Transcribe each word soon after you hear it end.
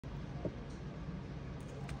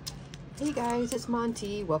Hey guys, it's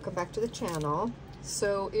Monty. Welcome back to the channel.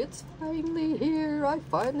 So it's finally here. I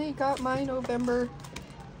finally got my November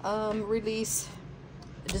release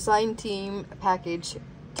design team package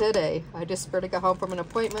today. I just barely got home from an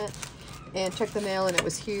appointment and checked the mail and it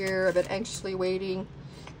was here. I've been anxiously waiting.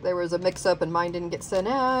 There was a mix-up and mine didn't get sent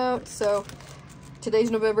out. So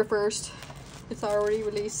today's November 1st. It's already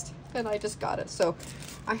released and I just got it. So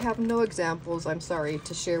I have no examples, I'm sorry,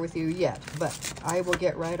 to share with you yet, but I will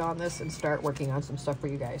get right on this and start working on some stuff for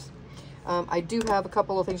you guys. I do have a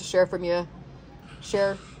couple of things to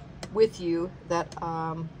share with you that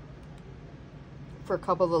for a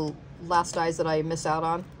couple of the last dies that I missed out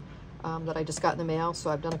on that I just got in the mail.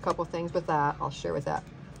 So I've done a couple of things with that. I'll share that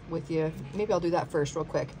with you. Maybe I'll do that first real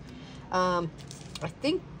quick. I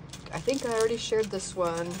think I already shared this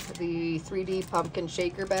one, the 3D pumpkin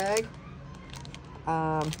shaker bag.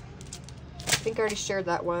 I think I already shared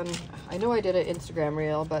that one. I know I did an Instagram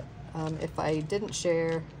reel, but if I didn't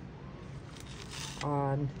share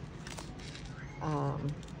on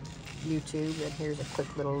YouTube, and here's a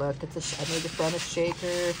quick little look. I made the front a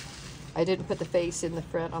shaker. I didn't put the face in the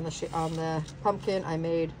front on the pumpkin. I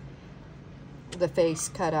made the face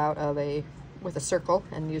cut out of with a circle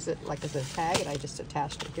and use it like as a tag, and I just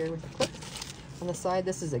attached it here with a clip on the side.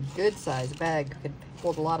 This is a good size bag. It could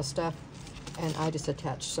hold a lot of stuff. And I just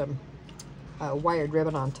attached some wired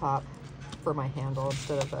ribbon on top for my handle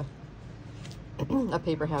instead of a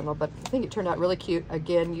paper handle. But I think it turned out really cute.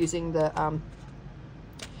 Again, using the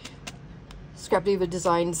Scrapdiva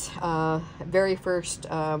Designs very first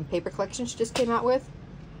paper collection she just came out with,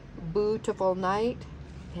 Boo-tiful Night.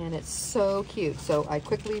 And it's so cute. So I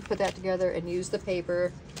quickly put that together and used the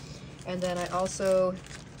paper. And then I also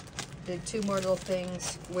did two more little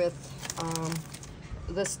things with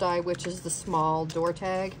this die, which is the small door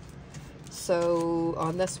tag. So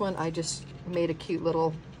on this one I just made a cute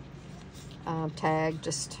little tag,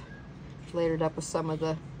 just layered it up with some of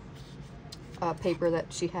the paper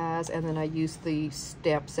that she has, and then I used the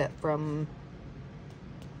stamp set from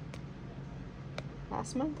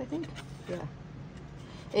last month, I think. Yeah,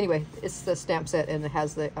 anyway, it's the stamp set, and it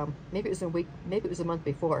has the maybe it was a week, maybe it was a month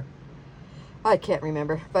before, I can't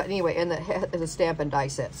remember, but anyway, and it has a stamp and die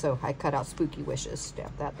set, so I cut out Spooky Wishes,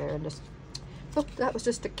 stamped that there, and just, so that was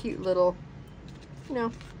just a cute little, you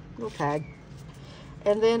know, little tag.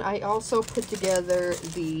 And then I also put together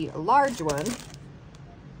the large one,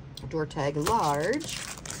 door tag large,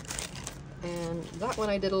 and that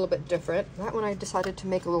one I did a little bit different. That one I decided to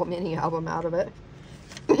make a little mini album out of it.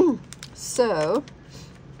 So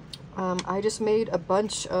I just made a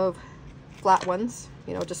bunch of flat ones,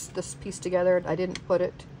 you know, just this piece together. I didn't put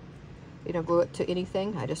it, you know, glue it to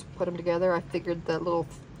anything. I just put them together. I figured the little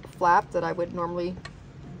flap that I would normally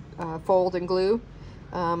fold and glue,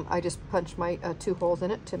 I just punched my 2 holes in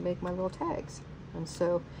it to make my little tags. And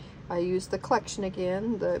so I used the collection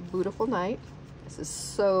again, the Boo-tiful Night. This is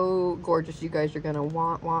so gorgeous. You guys are gonna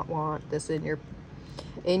want this in your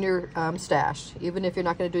stash. Even if you're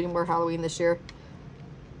not gonna do any more Halloween this year,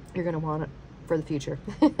 you're gonna want it for the future.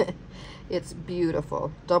 It's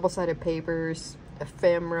beautiful. Double-sided papers,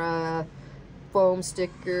 ephemera, foam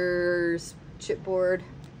stickers, chipboard.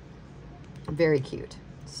 Very cute.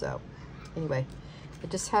 So anyway, I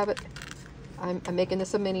just have it. I'm making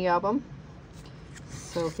this a mini album.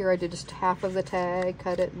 So here I did just half of the tag,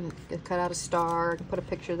 cut it and cut out a star and put a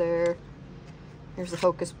picture there. Here's the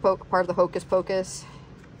part of the Hocus Pocus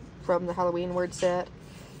from the Halloween word set.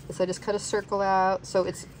 So I just cut a circle out. So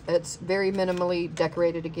it's very minimally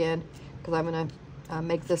decorated again, because I'm gonna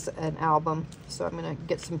make this an album. So I'm gonna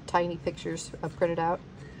get some tiny pictures printed out.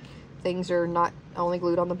 Things are not only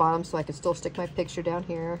glued on the bottom, so I can still stick my picture down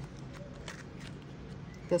here.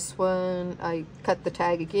 This one I cut the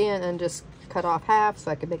tag again and just cut off half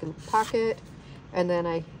so I could make a little pocket. And then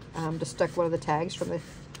I just stuck one of the tags from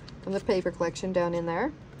the paper collection down in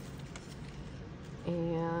there.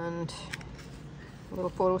 And a little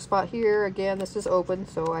photo spot here. Again, this is open,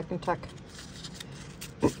 so I can tuck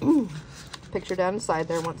picture down inside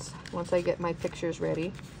there once I get my pictures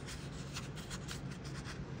ready.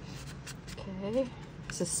 Okay,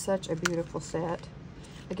 this is such a beautiful set.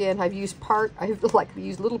 Again, I've used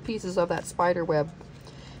little pieces of that spider web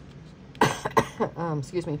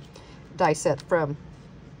excuse me, die set from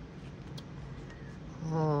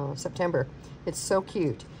September. It's so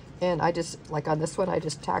cute. And I just, like on this one, I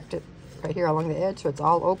just tacked it right here along the edge so it's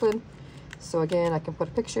all open. So again, I can put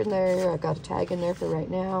a picture in there. I've got a tag in there for right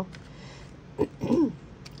now.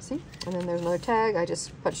 See? And then there's another tag. I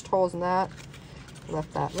just punched holes in that.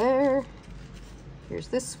 Left that there. Here's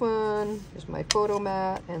this one. Here's my photo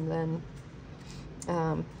mat. And then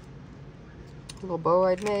a little bow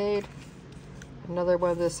I'd made. Another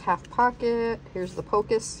one of this half pocket. Here's the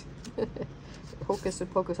pocus. Hocus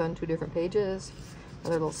and pocus on 2 different pages.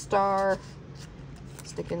 Another little star.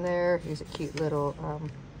 Stick in there. Here's a cute little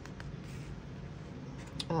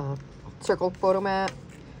circle photo mat.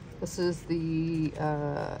 This is the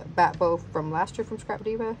bat bow from last year from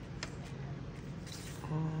Scrapdiva.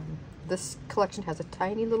 This collection has a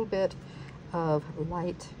tiny little bit of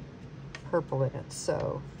light purple in it,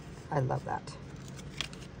 so I love that.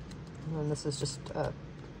 And this is just a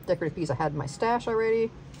decorative piece I had in my stash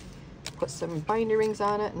already. Put some binder rings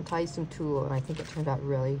on it and tied some tulle, and I think it turned out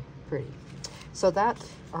really pretty. So that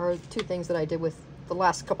are 2 things that I did with the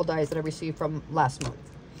last couple dies that I received from last month.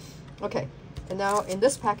 Okay, and now in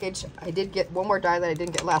this package, I did get one more die that I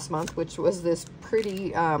didn't get last month, which was this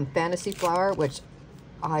pretty fantasy flower, which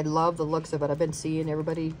I love the looks of it. I've been seeing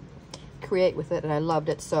everybody create with it, and I loved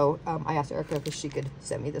it. So I asked Erica if she could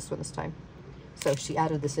send me this one this time. So she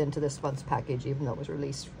added this into this month's package, even though it was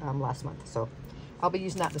released last month. So I'll be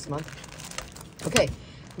using that this month. Okay,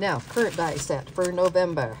 now current die set for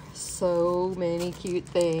November. So many cute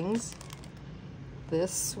things.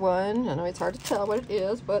 This one, I know it's hard to tell what it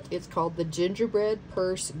is, but it's called the Gingerbread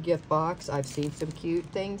Purse Gift Box. I've seen some cute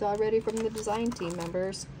things already from the design team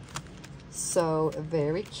members. So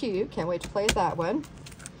very cute. Can't wait to play with that one.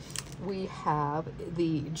 We have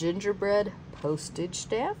the gingerbread postage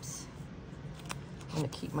stamps. I'm going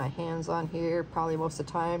to keep my hands on here probably most of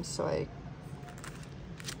the time, so I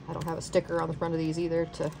don't have a sticker on the front of these either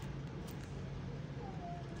to,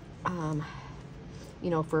 you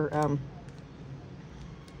know, for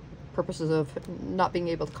purposes of not being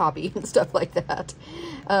able to copy and stuff like that.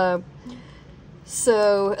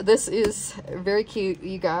 So this is very cute.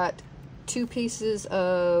 You got 2 pieces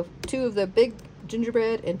of 2 of the big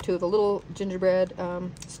gingerbread and 2 of the little gingerbread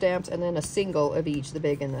stamps, and then a single of each, the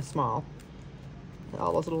big and the small.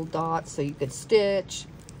 All those little dots, so you could stitch,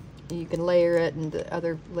 you can layer it, and the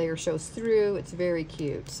other layer shows through. It's very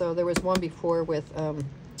cute. So there was one before with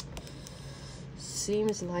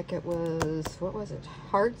seems like it was, what was it,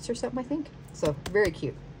 hearts or something, I think. So very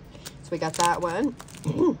cute. So we got that one.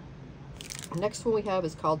 Next one we have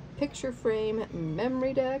is called Picture Frame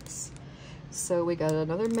Memorydex. So we got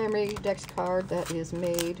another Memorydex card that is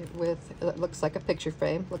made with, it looks like a picture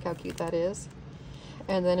frame. Look how cute that is.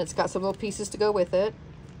 And then it's got some little pieces to go with it.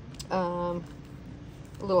 A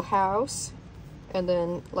little house, and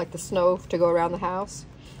then like the snow to go around the house.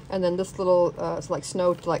 And then this little, it's like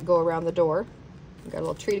snow to like go around the door. You got a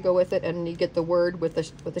little tree to go with it, and you get the word with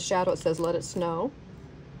the shadow. It says "Let it snow."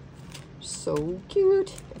 So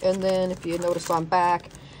cute. And then if you notice on back,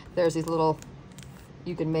 there's these little,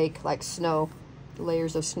 you can make like snow,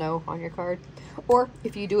 layers of snow on your card. Or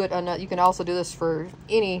if you do it on, you can also do this for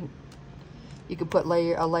any, you could put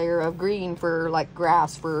a layer of green for like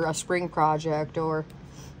grass for a spring project, or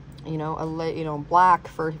you know, black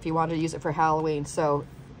for if you want to use it for Halloween. So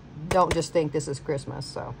don't just think this is Christmas,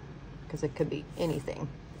 so, because it could be anything.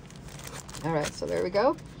 All right, so there we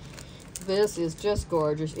go. This is just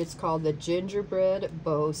gorgeous. It's called the Gingerbread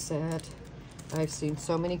Bow Set. I've seen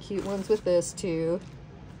so many cute ones with this too.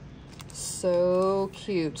 So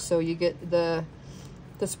cute. So you get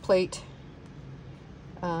this plate.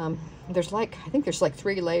 There's like, I think there's like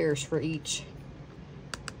 3 layers for each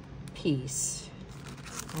piece.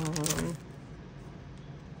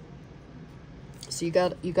 So you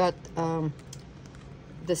got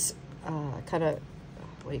this kind of,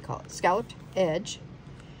 what do you call it, scalloped edge.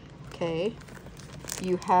 Okay,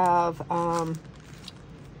 you have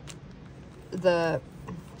the,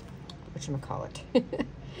 whatchamacallit,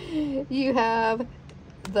 you have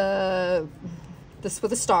this with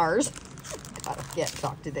the stars. God, I can't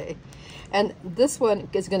talk today. And this one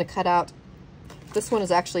is going to cut out, this one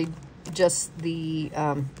is actually just the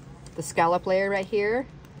scallop layer right here,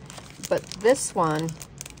 but this one,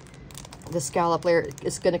 the scallop layer,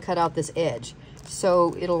 is going to cut out this edge,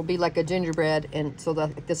 so it'll be like a gingerbread, and so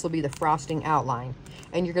this will be the frosting outline,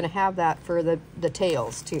 and you're going to have that for the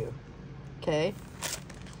tails too. Okay,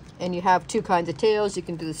 and you have 2 kinds of tails. You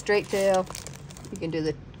can do the straight tail, you can do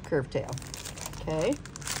the curved tail. Okay,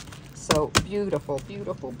 so beautiful,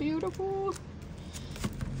 beautiful, beautiful.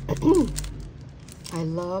 I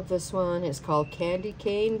love this one. It's called Candy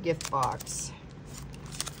Cane Gift Box.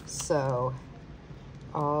 So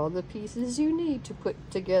all the pieces you need to put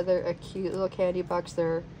together a cute little candy box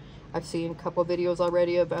there. I've seen a couple videos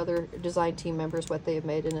already of other design team members, what they've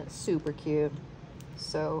made, and it's super cute.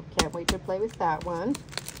 So can't wait to play with that one.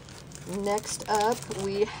 Next up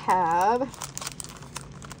we have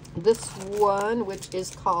this one, which is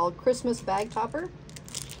called Christmas Bag Topper.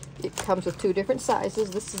 It comes with 2 different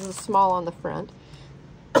sizes. This is a small on the front.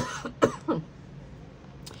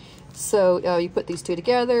 So you put these two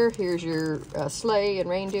together. Here's your sleigh and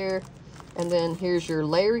reindeer. And then here's your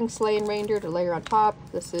layering sleigh and reindeer to layer on top.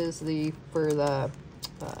 This is for the,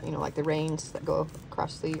 you know, like the reins that go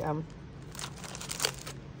across the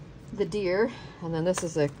deer. And then this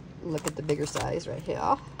is a look at the bigger size right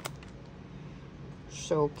here.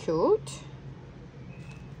 So cute.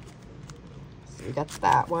 So we got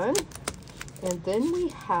that one. And then we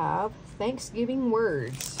have Thanksgiving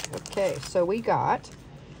words. Okay, so we got,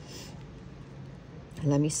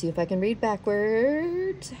 let me see if I can read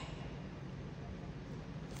backwards.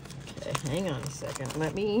 Okay, hang on a second.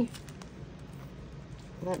 Let me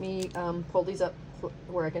pull these up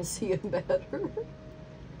where I can see it better.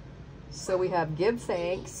 So we have give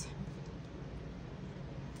thanks.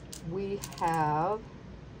 We have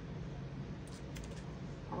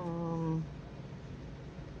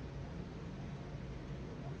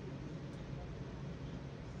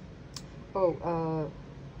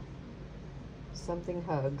something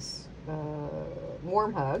hugs,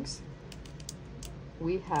 warm hugs.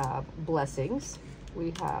 We have blessings.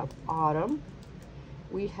 We have autumn.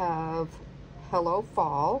 We have hello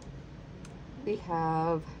fall. We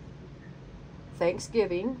have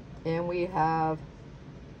Thanksgiving, and we have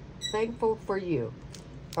thankful for you.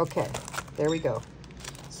 Okay, there we go.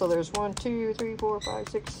 So there's 1, 2, 3, 4, 5,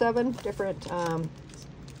 6, 7 different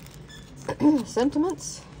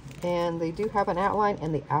sentiments, and they do have an outline,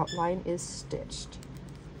 and the outline is stitched.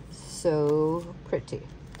 So pretty.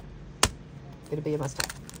 Gonna be a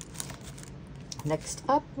must-have. Next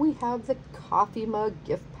up, we have the coffee mug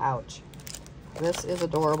gift pouch. This is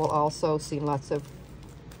adorable. Also seen lots of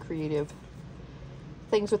creative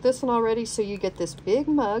things with this one already. So you get this big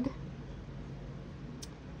mug.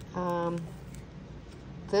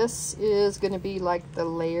 This is going to be like the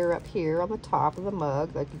layer up here on the top of the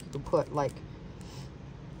mug. Like you can put like,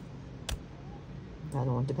 I don't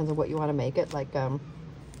know, it depends on what you want to make it. Like, you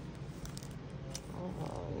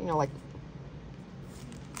know, like,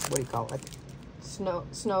 what do you call it? Like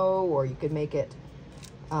snow, or you could make it,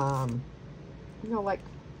 you know, like,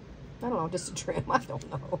 I don't know, just a trim. I don't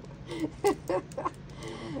know.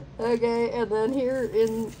 Okay, and then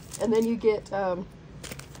and then you get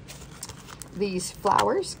these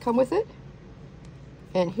flowers come with it,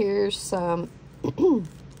 and here's some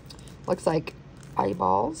looks like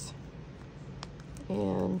eyeballs,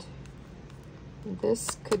 and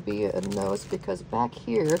this could be a nose because back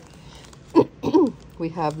here we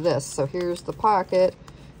have this. So here's the pocket,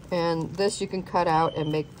 and this you can cut out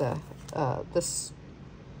and make the this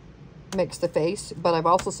makes the face, but I've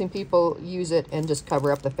also seen people use it and just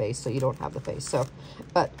cover up the face so you don't have the face. So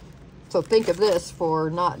so think of this for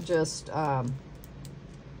not just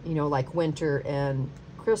you know, like winter and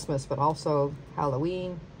Christmas, but also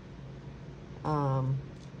Halloween.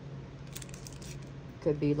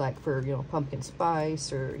 Could be like for, you know, pumpkin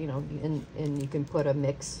spice, or, you know, and you can put a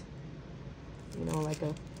mix, you know, like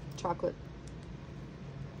a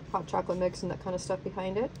hot chocolate mix and that kind of stuff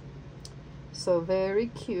behind it. So very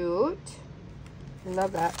cute.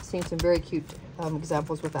 Love that. Seen some very cute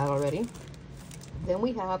examples with that already. Then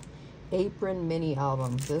we have apron mini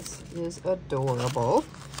album. This is adorable.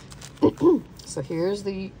 So here's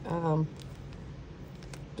the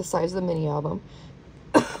size of the mini album.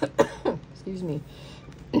 Excuse me.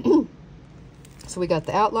 So we got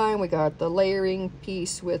the outline, we got the layering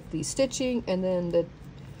piece with the stitching, and then the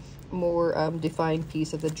more defined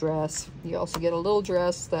piece of the dress. You also get a little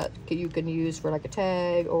dress that you can use for like a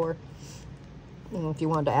tag, or, you know, if you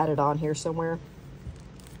wanted to add it on here somewhere.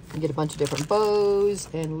 You get a bunch of different bows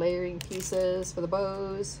and layering pieces for the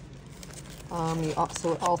bows. It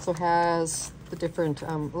also has the different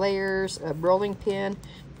layers, a rolling pin.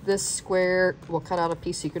 This square will cut out a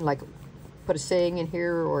piece so you can like put a saying in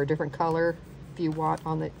here, or a different color if you want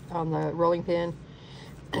on the rolling pin.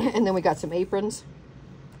 And then we got some aprons.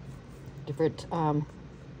 Different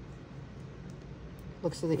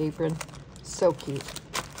looks of the apron. So cute.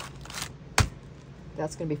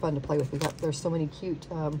 That's gonna be fun to play with. There's so many cute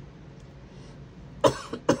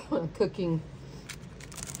cooking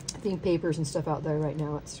themed papers and stuff out there right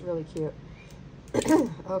now. It's really cute.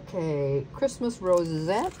 Okay, Christmas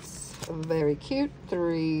rosettes. Very cute.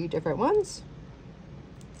 3 different ones.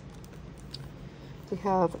 They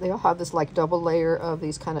all have this like double layer of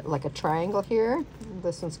these, kind of like a triangle here.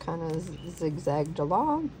 This one's kind of zigzagged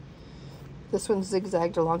along. This one's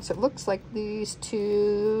zigzagged along, so it looks like these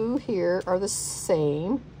two here are the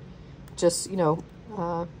same. Just, you know,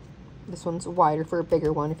 this one's wider for a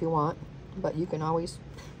bigger one if you want, but you can always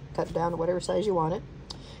cut it down to whatever size you want it.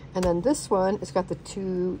 And then this one, it's got the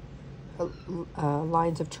 2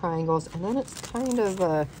 lines of triangles, and then it's kind of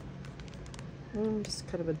a, just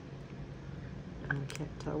kind of a I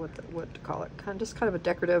can't tell what to call it. Just kind of a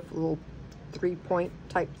decorative little 3-point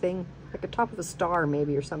type thing, like a top of a star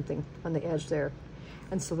maybe or something on the edge there.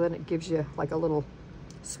 And so then it gives you like a little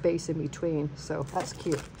space in between. So that's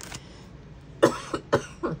cute.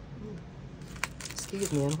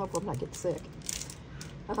 Excuse me, I hope I'm not getting sick.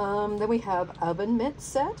 Then we have oven mitt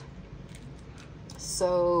set.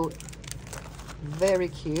 So very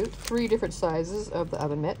cute. 3 different sizes of the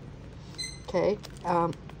oven mitt. Okay.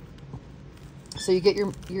 So you get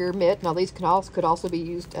your mitt. Now these could also be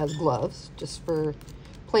used as gloves, just for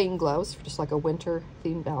plain gloves, just like a winter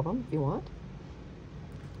themed album if you want.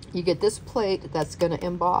 You get this plate that's going to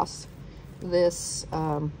emboss this,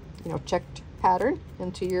 you know, checked pattern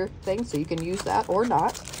into your thing, so you can use that or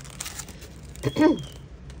not.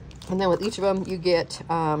 And then with each of them, you get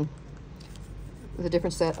the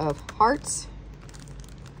different set of hearts.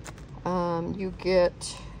 You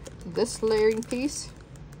get this layering piece.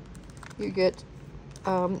 You get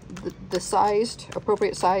the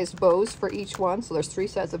appropriate sized bows for each one. So there's 3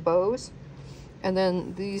 sets of bows. And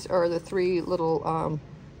then these are the 3 little,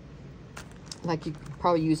 like you could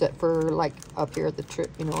probably use it for like up here at the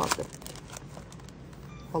trip, you know,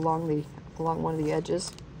 along one of the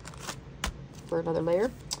edges for another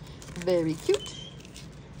layer. Very cute.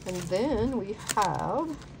 And then we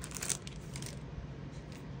have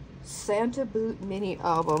Santa Boot mini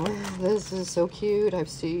album. This is so cute. I've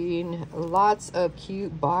seen lots of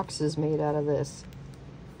cute boxes made out of this.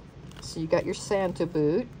 So you got your Santa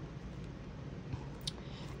boot,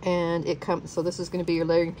 and it comes, so this is going to be your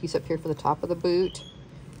layering piece up here for the top of the boot.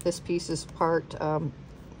 This piece is part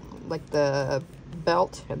like the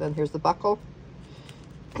belt, and then here's the buckle.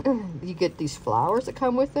 You get these flowers that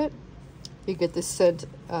come with it. You get this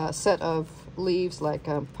set of leaves, like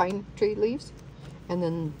pine tree leaves, and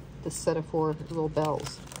then this set of 4 little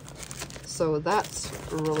bells. So that's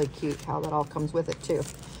really cute how that all comes with it too.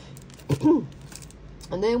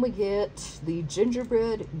 And then we get the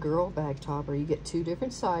gingerbread girl bag topper. You get 2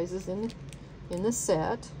 different sizes in the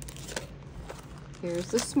set.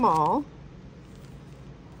 Here's the small.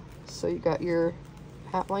 So you got your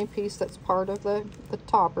hat line piece that's part of the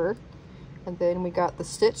topper, and then we got the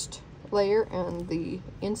stitched layer and the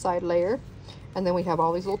inside layer, and then we have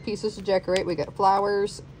all these little pieces to decorate. We got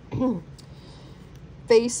flowers,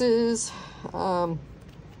 faces, a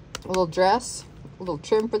little dress, a little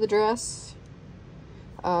trim for the dress,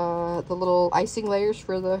 the little icing layers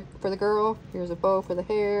for the girl. Here's a bow for the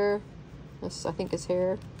hair. This I think is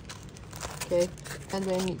hair. Okay, and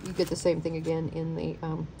then you get the same thing again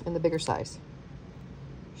in the bigger size.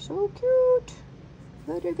 So cute,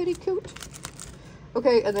 very, very cute.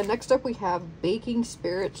 Okay, and then next up we have Baking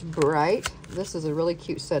Spirits Bright. This is a really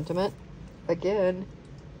cute sentiment. Again,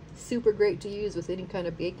 super great to use with any kind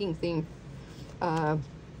of baking theme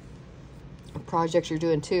projects you're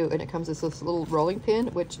doing too. And it comes with this little rolling pin,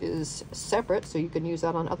 which is separate, so you can use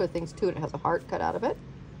that on other things too. And it has a heart cut out of it.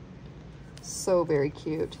 So very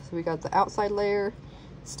cute. So we got the outside layer,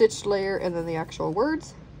 stitched layer, and then the actual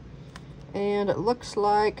words. And it looks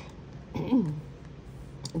like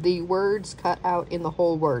the words cut out in the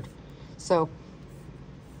whole word. So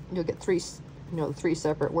you'll get 3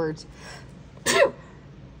 separate words.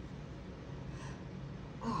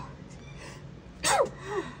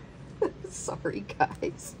 Sorry,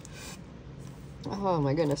 guys. Oh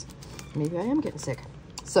my goodness. Maybe I am getting sick.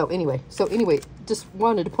 So anyway, just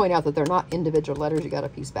wanted to point out that they're not individual letters you got to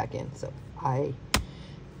piece back in. So I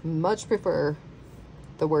much prefer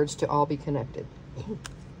the words to all be connected.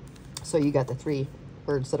 So you got the 3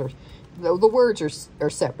 words that are, the words are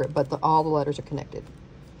separate, but all the letters are connected.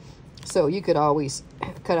 So you could always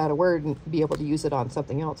cut out a word and be able to use it on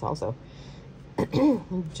something else also.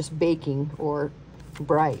 Just baking or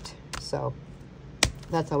bright. So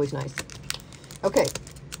that's always nice. Okay,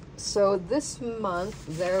 so this month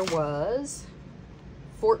there was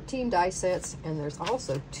 14 die sets, and there's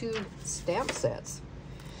also 2 stamp sets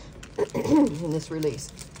in this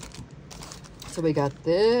release. So we got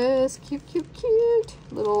this cute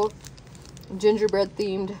little gingerbread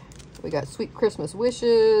themed. We got Sweet Christmas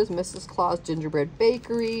Wishes, Mrs. Claus Gingerbread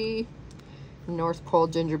Bakery, North Pole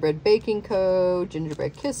Gingerbread Baking Co.,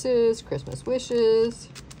 Gingerbread Kisses, Christmas Wishes,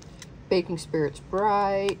 Baking Spirits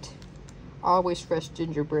Bright, Always Fresh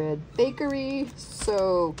Gingerbread Bakery.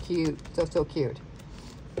 So cute, so cute.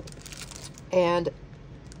 And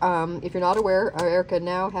if you're not aware, Erica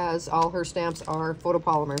now has all her stamps are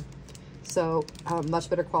photopolymer. So much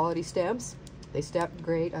better quality stamps. They stamp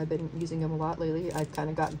great. I've been using them a lot lately. I've kind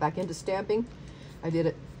of gotten back into stamping. I did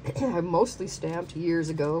it, I mostly stamped years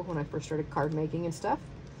ago when I first started card making and stuff.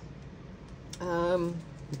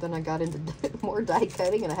 then I got into more die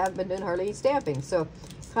cutting, and I haven't been doing hardly any stamping. So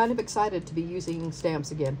kind of excited to be using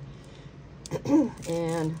stamps again.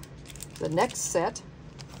 And the next set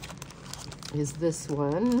is this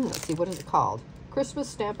one. Let's see, what is it called? Christmas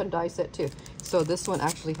Stamp and Die Set 2. So this one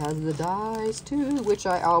actually has the dies too, which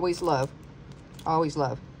I always love. Always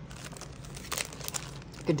love.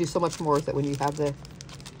 You can do so much more with it when you have the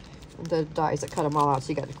dies that cut them all out. So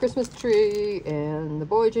you got the Christmas tree and the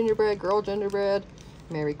boy gingerbread, girl gingerbread,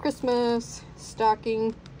 Merry Christmas,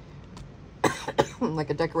 stocking, like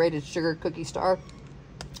a decorated sugar cookie star,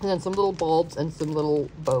 and then some little bulbs and some little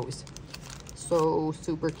bows. So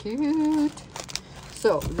super cute.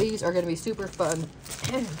 So these are going to be super fun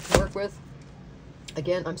to work with.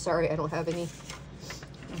 Again, I'm sorry I don't have any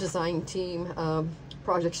design team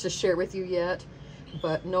projects to share with you yet,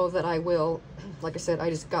 but know that I will. Like I said, I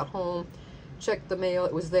just got home, checked the mail,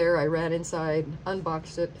 it was there, I ran inside,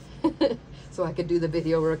 unboxed it, so I could do the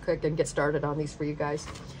video real quick and get started on these for you guys.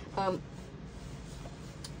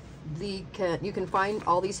 You can find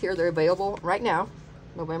all these here. They're available right now,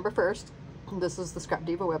 November 1st. This is the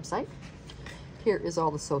Scrapdiva website. Here is all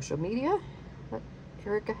the social media that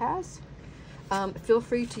Erica has. Feel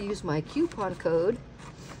free to use my coupon code,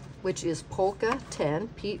 which is POLKA10,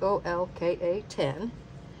 P-O-L-K-A 10.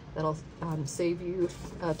 That'll save you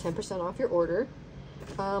 10% off your order.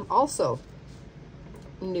 Also,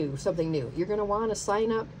 something new. You're going to want to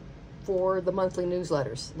sign up for the monthly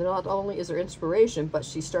newsletters. Not only is there inspiration, but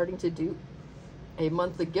she's starting to do a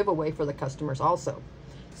monthly giveaway for the customers also.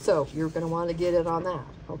 So you're going to want to get in on that,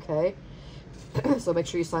 okay? So make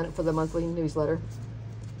sure you sign up for the monthly newsletter.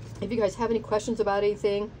 If you guys have any questions about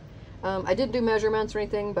anything, I didn't do measurements or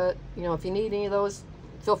anything, but you know, if you need any of those,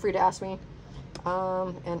 feel free to ask me.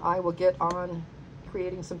 And I will get on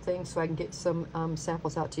creating some things so I can get some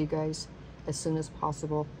samples out to you guys as soon as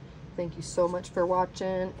possible. Thank you so much for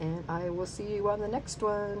watching, and I will see you on the next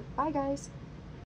one. Bye, guys.